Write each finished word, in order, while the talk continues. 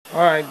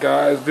Alright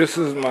guys, this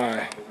is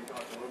my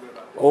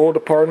old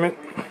apartment.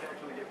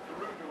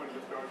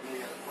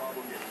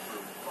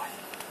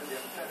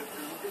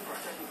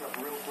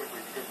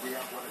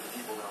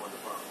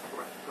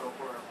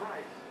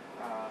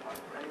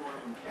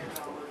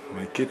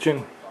 My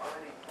kitchen.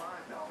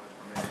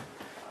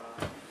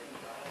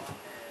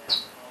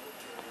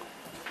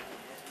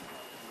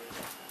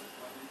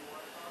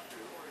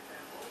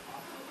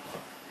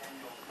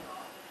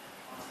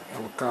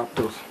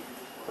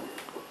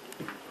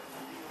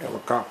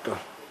 Helicopter.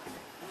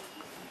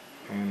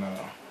 And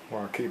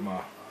where I keep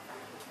my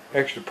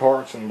extra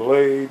parts and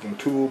blades and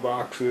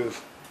toolboxes,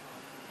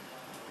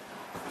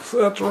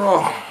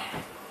 etc.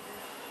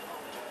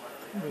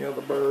 The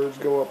other birds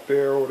go up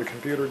there over the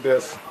computer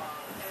desk.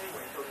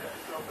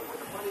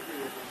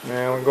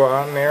 Man, we go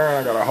out in there, and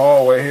I got a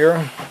hallway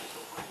here.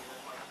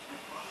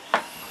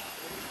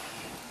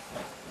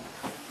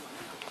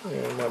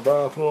 And my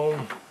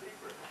bathroom.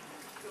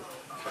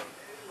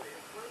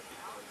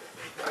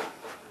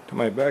 To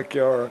my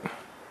backyard.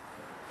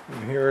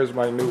 And here is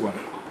my new one.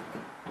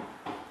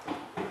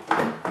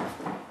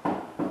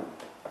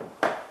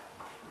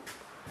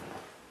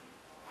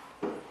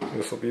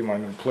 This will be my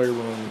new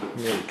playroom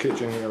near the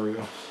kitchen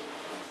area.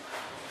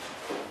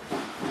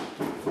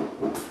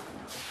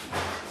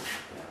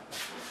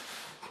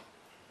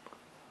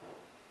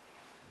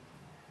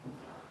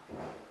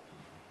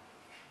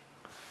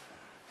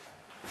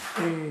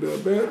 In the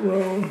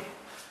bedroom.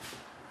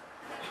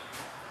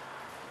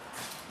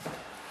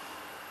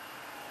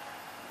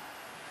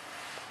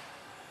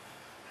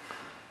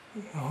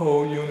 The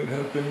whole unit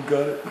has been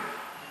gutted.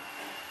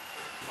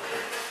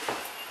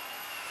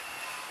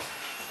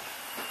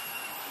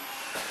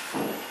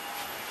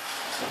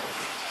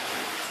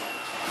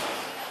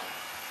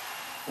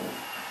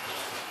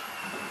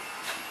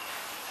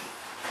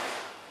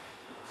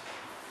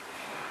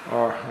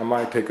 Or I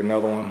might take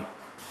another one.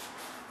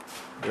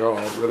 They're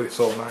all really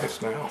so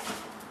nice now.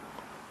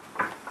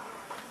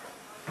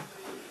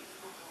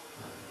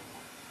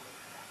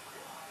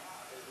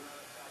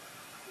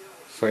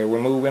 So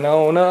we're moving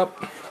on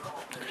up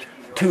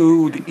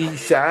to the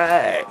east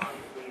side,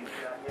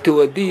 to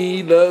a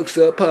deluxe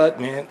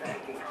apartment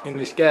in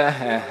the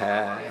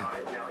sky.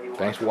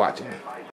 Thanks for watching.